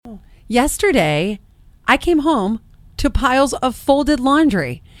yesterday I came home to piles of folded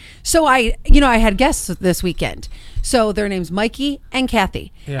laundry. So I had guests this weekend. So their names Mikey and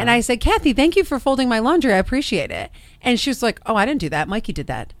Kathy. Yeah. And I said, Kathy, thank you for folding my laundry. I appreciate it. And she was like, oh, I didn't do that. Mikey did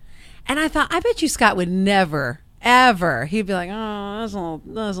that. And I thought, I bet you Scott would never, ever. He'd be like, oh, that's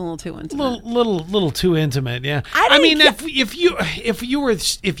a little too intimate. Little too intimate, yeah. I mean,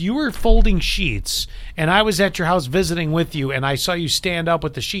 if you were folding sheets and I was at your house visiting with you and I saw you stand up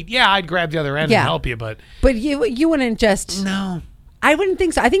with the sheet, yeah, I'd grab the other end and help you. But you wouldn't just. No. I wouldn't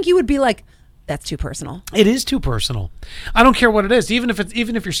think so. I think you would be like, that's too personal. It is too personal. I don't care what it is, even if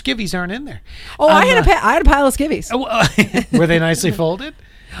your skivvies aren't in there. Oh, I had a pile of skivvies. Were they nicely folded?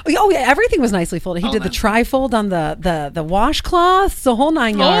 Oh yeah, everything was nicely folded. He did the tri-fold on the washcloths, the whole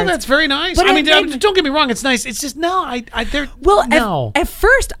 9 yards. Oh, that's very nice. But don't get me wrong, it's nice. It's just At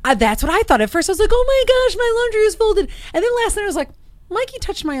first, that's what I thought. At first, I was like, oh my gosh, my laundry is folded. And then last night, I was like, Mikey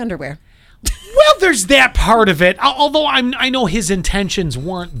touched my underwear. Well, there's that part of it. Although I know his intentions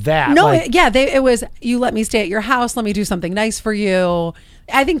weren't that. No, it was, you let me stay at your house. Let me do something nice for you.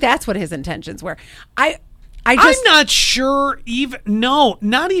 I think that's what his intentions were. I'm not sure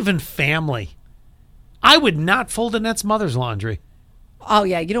not even family. I would not fold Annette's mother's laundry. Oh,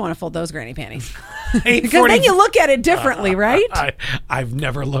 yeah, you don't want to fold those granny panties. Because then you look at it differently, right? I've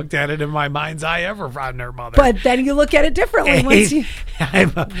never looked at it in my mind's eye ever on her mother. But then you look at it differently. I'm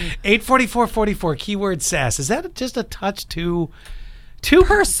 84444, keyword sass. Is that just a touch too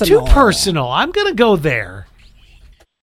personal? Too personal. I'm going to go there.